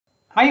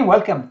Hi and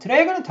welcome. Today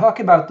I'm going to talk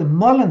about the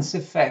Mullins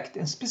effect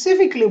and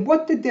specifically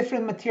what the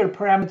different material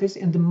parameters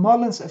in the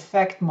Mullins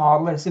effect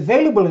model that is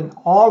available in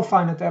all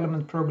finite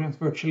element programs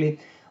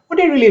virtually, what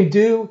they really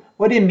do,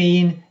 what they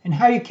mean, and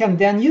how you can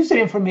then use that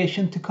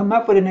information to come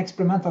up with an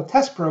experimental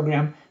test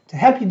program to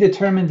help you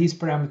determine these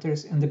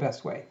parameters in the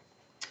best way.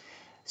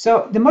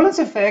 So the Mullins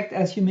effect,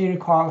 as you may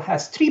recall,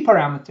 has three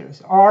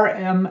parameters, R,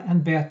 M,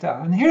 and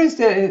beta. And here is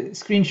the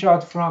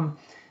screenshot from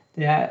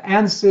the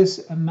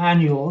ANSYS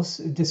manuals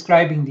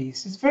describing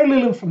these. There's very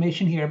little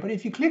information here, but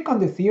if you click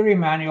on the theory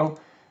manual,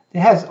 it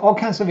has all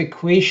kinds of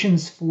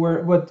equations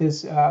for what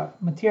this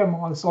material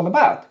model is all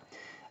about.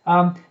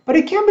 But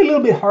it can be a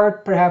little bit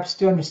hard, perhaps,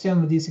 to understand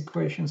what these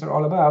equations are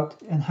all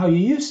about and how you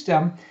use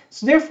them.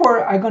 So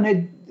therefore, I'm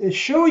going to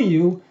show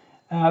you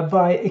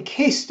by a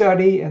case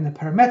study and a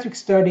parametric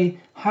study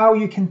how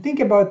you can think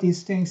about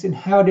these things and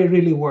how they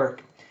really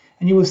work.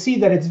 And you will see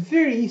that it's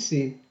very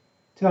easy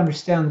to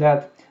understand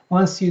that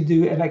once you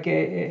do like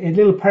a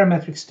little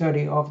parametric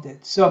study of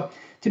it. So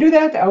to do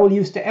that, I will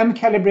use the M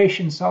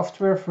calibration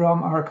software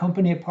from our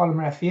company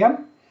Polymer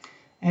FEM.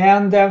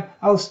 And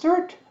I'll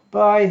start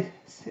by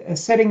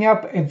setting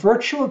up a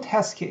virtual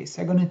test case.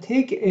 I'm going to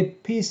take a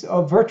piece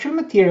of virtual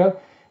material.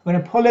 I'm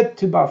going to pull it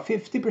to about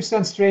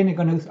 50% strain. I'm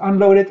going to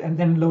unload it and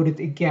then load it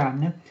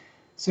again.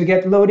 So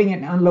get loading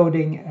and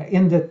unloading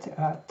in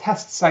the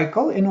test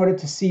cycle in order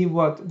to see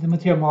what the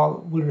material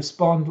model will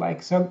respond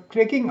like. So I'm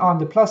clicking on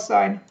the plus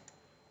sign,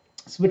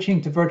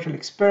 switching to virtual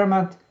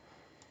experiment.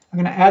 I'm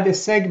going to add a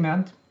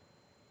segment.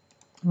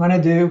 I'm going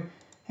to do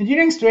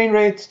engineering strain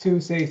rate to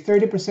say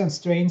 30%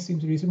 strain,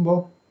 seems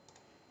reasonable.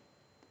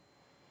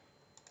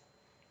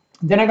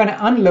 Then I'm going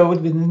to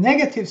unload with a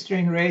negative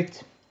strain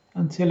rate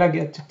until I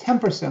get to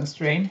 10%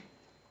 strain.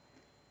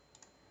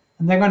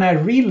 And then I'm going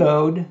to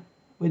reload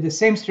with the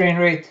same strain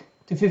rate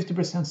to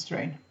 50%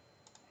 strain.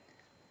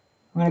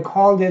 I'm going to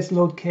call this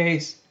load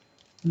case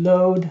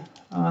load,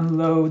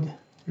 unload,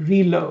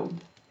 reload.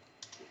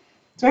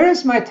 So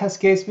here's my test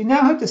case. We now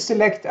have to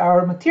select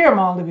our material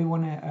model that we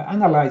want to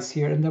analyze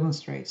here and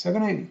demonstrate. So I'm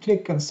going to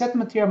click on Set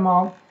Material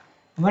Model.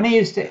 I'm going to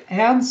use the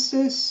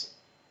ANSYS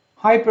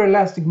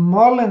Hyperelastic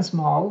Mullins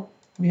model.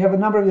 We have a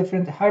number of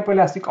different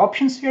hyperelastic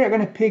options here. I'm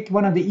going to pick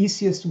one of the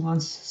easiest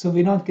ones so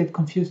we don't get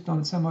confused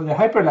on some of the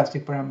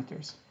hyperelastic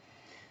parameters.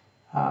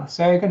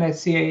 So you're going to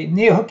see a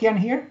neo-Hookean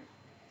here.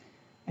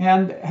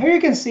 And here you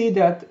can see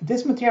that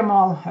this material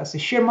model has a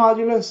shear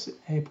modulus,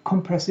 a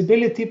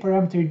compressibility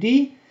parameter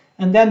D,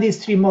 and then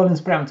these three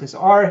Mullins parameters,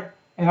 R,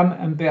 M,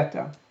 and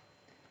beta.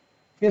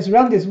 If you just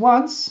run this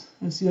once,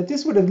 you'll see that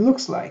this is what it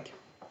looks like.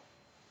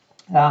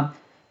 I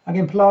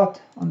can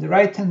plot on the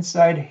right-hand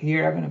side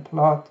here, I'm going to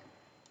plot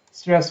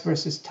stress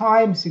versus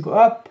time. So you go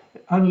up,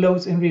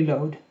 unloads, and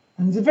reload.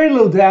 And there's very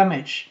little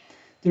damage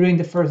during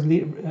the first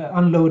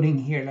unloading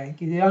here. Like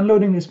the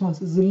unloading response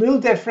is a little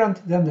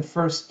different than the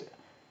first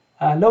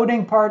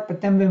loading part, but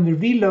then when we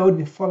reload,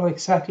 we follow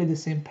exactly the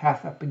same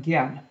path up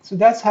again. So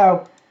that's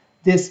how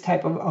this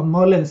type of a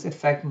Mullins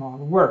effect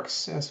model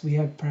works, as we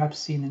have perhaps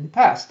seen in the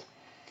past.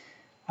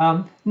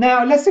 Now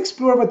let's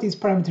explore what these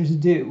parameters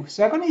do.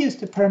 So I'm going to use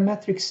the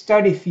Parametric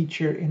Study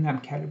feature in M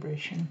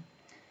calibration.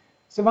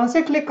 So once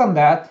I click on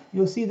that,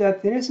 you'll see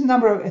that there is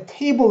a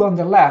table on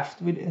the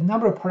left with a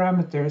number of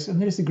parameters, and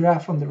there's a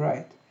graph on the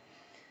right.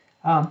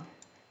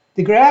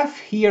 The graph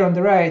here on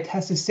the right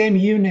has the same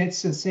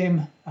units and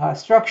same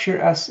structure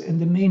as in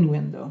the main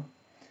window.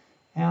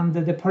 And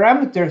the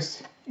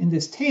parameters in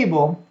this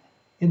table,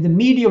 in the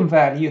medium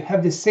value,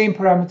 have the same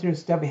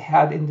parameters that we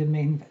had in the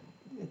main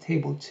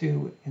table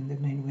 2 in the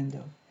main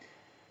window.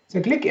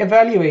 So click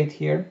Evaluate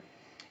here.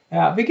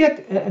 We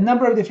get a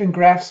number of different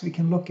graphs we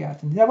can look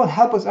at, and that will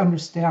help us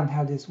understand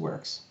how this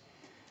works.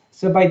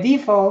 So by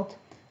default,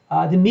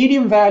 the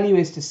medium value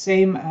is the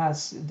same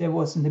as there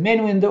was in the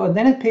main window, and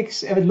then it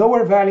picks a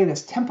lower value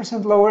that's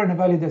 10% lower and a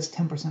value that's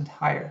 10%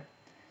 higher.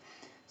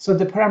 So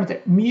the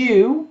parameter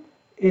mu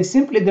is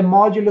simply the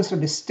modulus or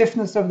the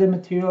stiffness of the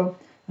material,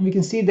 and we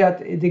can see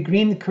that the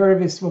green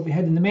curve is what we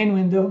had in the main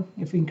window.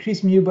 If we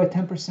increase mu by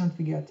 10%,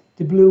 we get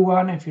the blue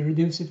one. If we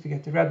reduce it, we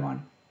get the red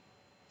one.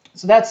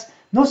 So that's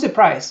no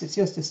surprise, it's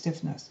just the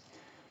stiffness.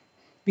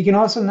 We can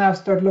also now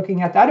start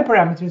looking at other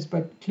parameters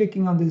by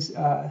clicking on this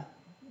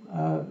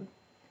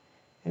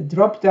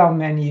drop-down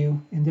menu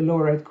in the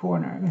lower right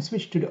corner. I'm going to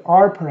switch to the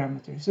R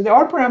parameter. So the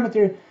R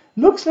parameter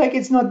looks like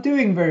it's not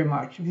doing very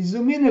much. If you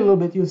zoom in a little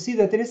bit, you'll see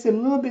that there is a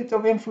little bit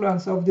of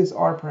influence of this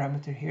R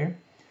parameter here.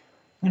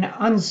 I'm going to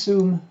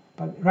unzoom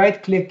by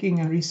right-clicking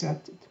and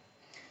reset it.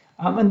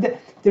 And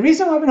the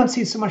reason why we don't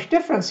see so much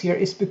difference here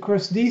is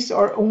because these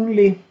are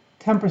only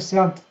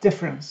 10%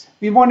 difference.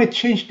 We want to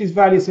change these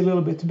values a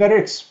little bit to better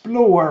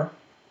explore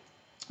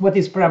what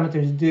these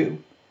parameters do.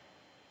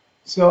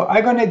 So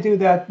I'm going to do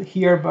that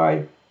here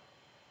by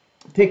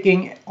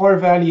picking R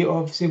value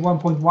of, say,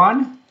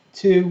 1.1,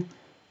 2,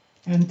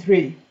 and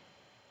 3.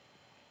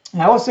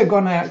 I'm also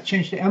going to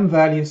change the M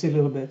values a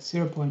little bit,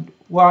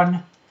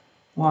 0.1,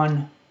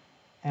 1,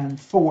 and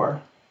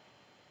 4.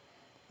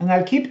 And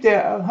I'll keep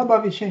the, how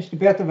about we change the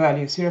beta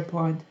value,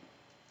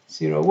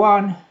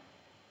 0.01,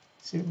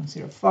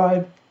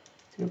 0.05,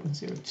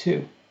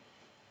 0.02,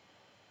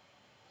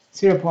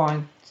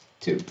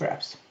 0.2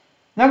 perhaps.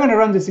 Now I'm going to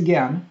run this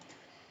again.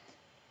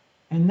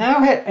 And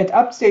now it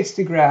updates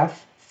the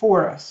graph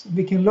for us.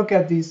 We can look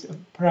at these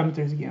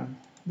parameters again.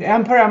 The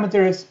m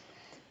parameters,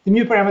 the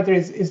mu parameter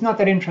is not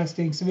that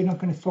interesting, so we're not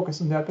going to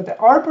focus on that. But the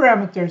r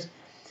parameters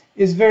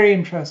is very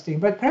interesting,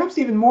 but perhaps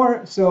even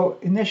more so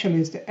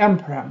initially is the m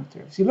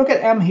parameter. So you look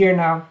at m here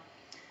now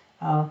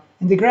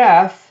in the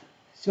graph,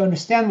 to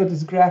understand what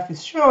this graph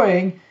is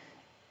showing,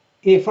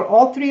 for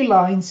all three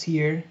lines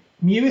here,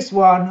 mu is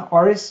 1,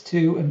 r is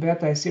 2, and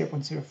beta is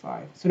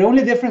 0.05. So the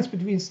only difference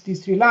between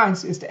these three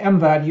lines is the m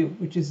value,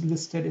 which is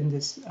listed in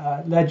this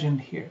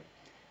legend here.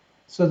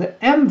 So the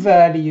m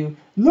value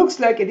looks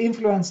like it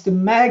influenced the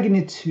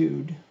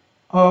magnitude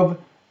of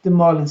the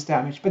Mullins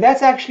damage, but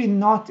that's actually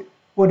not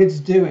what it's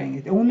doing.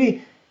 It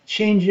only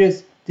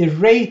changes the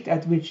rate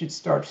at which it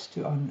starts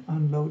to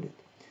unload it.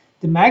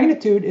 The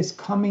magnitude is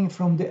coming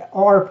from the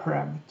r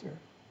parameter.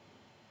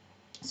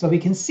 So we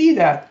can see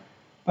that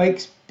by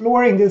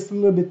exploring this a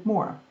little bit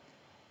more.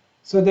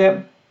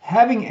 So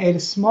having a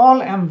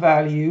small m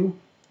value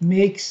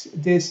makes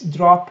this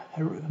drop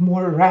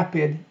more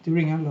rapid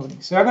during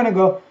unloading. So I'm going to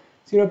go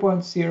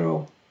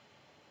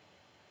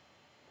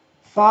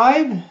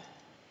 0.05,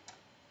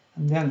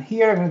 and then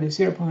here I'm going to do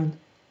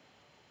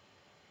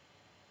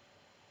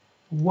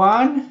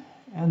 0.1,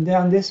 and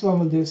then this one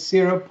will do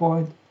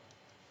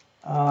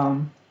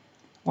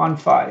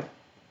 0.15.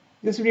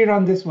 Just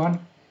rerun this one.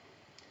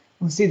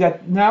 We'll see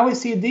that now we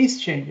see these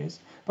changes,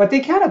 but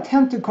they kind of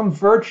tend to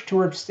converge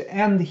towards the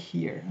end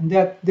here, and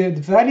that the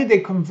value they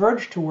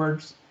converge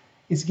towards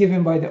is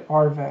given by the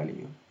r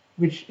value,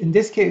 which in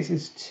this case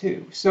is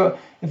 2. So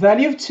a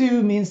value of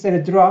 2 means that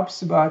it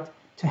drops about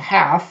to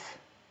half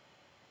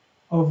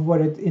of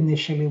what it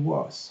initially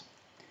was.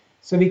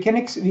 So we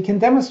can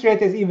demonstrate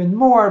this even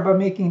more by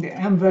making the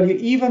m value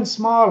even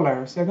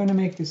smaller. So I'm going to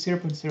make this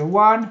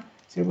 0.01,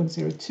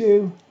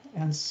 0.02,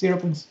 and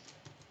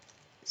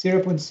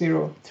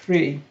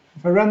 0.03.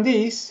 If I run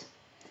these,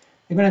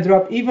 they're going to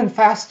drop even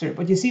faster.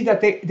 But you see that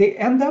they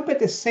end up at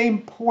the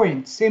same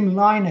point, same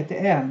line at the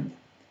end.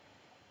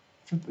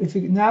 If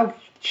we now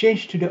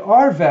change to the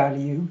r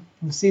value,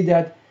 we'll see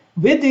that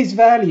with these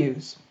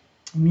values,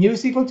 mu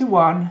is equal to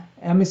 1,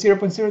 m is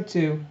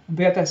 0.02, and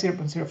beta is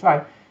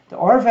 0.05, the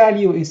r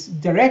value is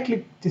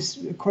directly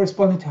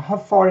corresponding to how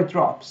far it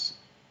drops.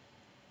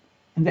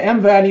 And the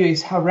m value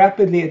is how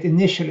rapidly it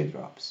initially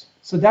drops.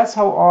 So that's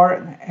how r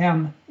and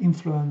m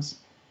influence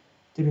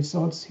the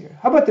results here.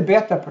 How about the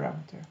beta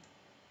parameter?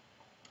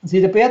 See,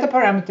 the beta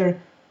parameter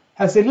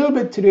has a little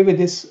bit to do with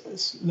this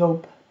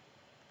slope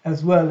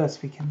as well,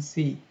 as we can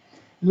see.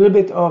 A little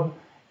bit of,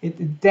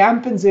 it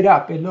dampens it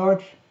up. A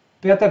large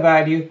beta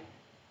value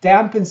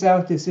dampens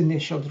out this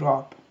initial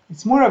drop.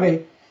 It's more of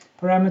a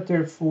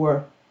parameter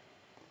for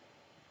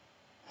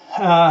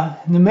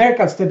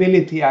numerical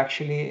stability,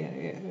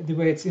 actually, the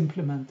way it's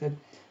implemented.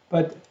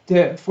 But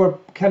for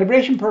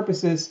calibration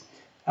purposes,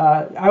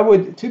 I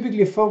would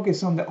typically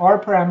focus on the r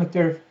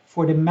parameter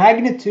for the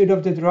magnitude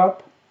of the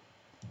drop,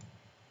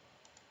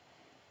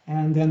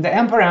 and then the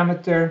m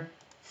parameter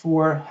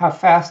for how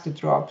fast it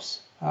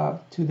drops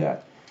to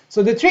that.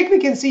 So the trick we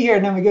can see here,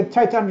 and then we can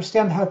try to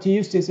understand how to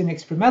use this in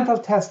experimental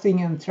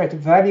testing and try to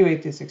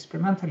evaluate this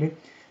experimentally.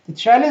 The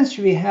challenge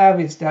we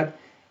have is that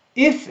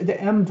if the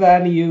m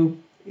value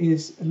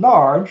is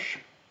large,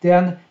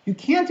 then you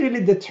can't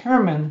really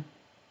determine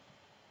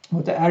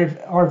what the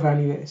r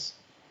value is,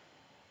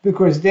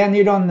 because then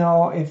you don't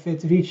know if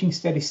it's reaching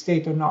steady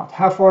state or not.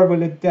 How far will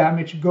the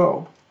damage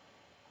go?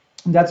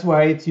 And that's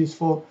why it's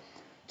useful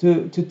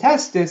to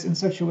test this in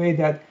such a way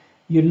that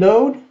you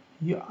load,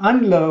 you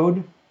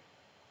unload,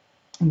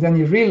 and then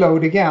you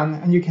reload again.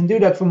 And you can do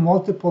that for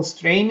multiple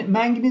strain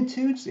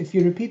magnitudes. If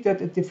you repeat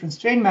that at different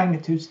strain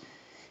magnitudes,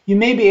 you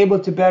may be able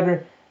to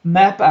better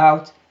map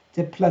out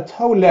the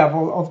plateau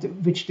level of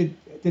which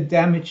the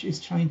damage is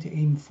trying to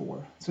aim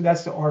for. So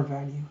that's the r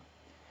value.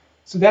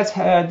 So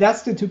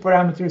that's the two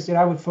parameters that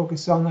I would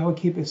focus on. I will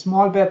keep a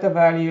small beta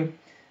value.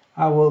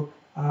 I will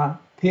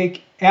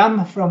pick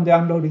m from the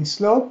unloading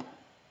slope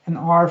and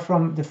r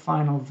from the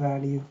final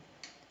value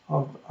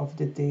of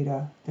the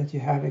data that you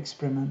have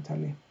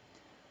experimentally.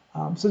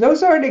 So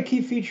those are the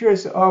key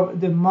features of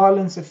the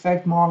Mullins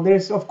effect model.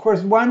 There's, of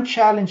course, one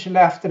challenge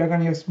left that I'm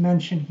going to just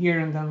mention here,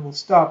 and then we'll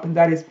stop. And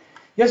that is,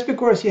 just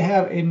because you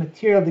have a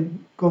material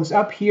that goes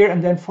up here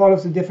and then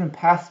follows a different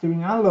path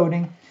during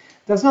unloading,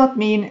 does not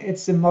mean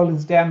it's a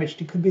Mullins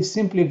damage. It could be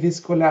simply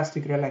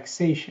viscoelastic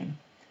relaxation.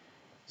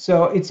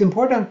 So it's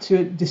important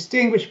to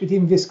distinguish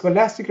between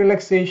viscoelastic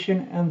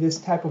relaxation and this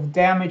type of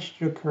damage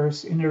that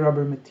occurs in a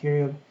rubber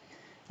material.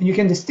 And you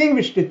can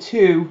distinguish the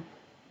two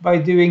by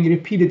doing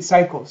repeated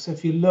cycles. So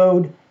if you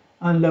load,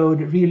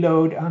 unload,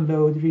 reload,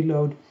 unload,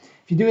 reload.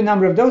 If you do a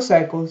number of those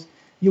cycles,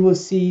 you will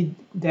see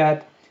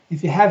that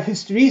if you have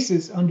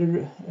hysteresis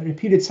under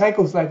repeated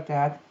cycles like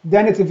that,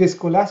 then it's a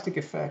viscoelastic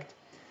effect.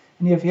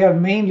 And if you have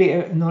mainly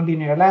a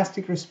nonlinear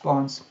elastic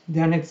response,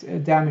 then it's a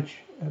damage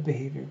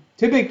behavior.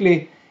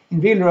 Typically,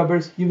 in real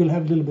rubbers, you will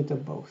have a little bit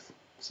of both.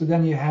 So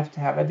then you have to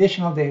have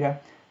additional data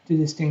to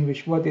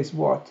distinguish what is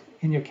what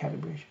in your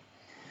calibration.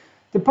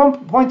 The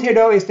point here,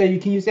 though, is that you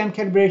can use M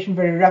calibration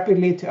very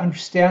rapidly to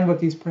understand what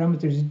these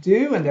parameters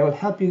do, and they will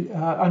help you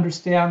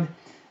understand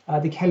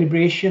the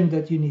calibration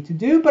that you need to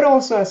do, but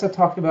also, as I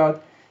talked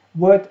about,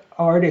 what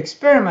are the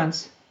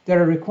experiments that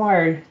are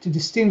required to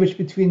distinguish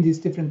between these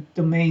different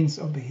domains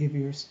of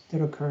behaviors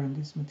that occur in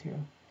this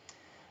material.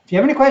 If you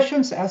have any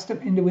questions, ask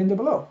them in the window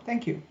below.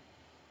 Thank you.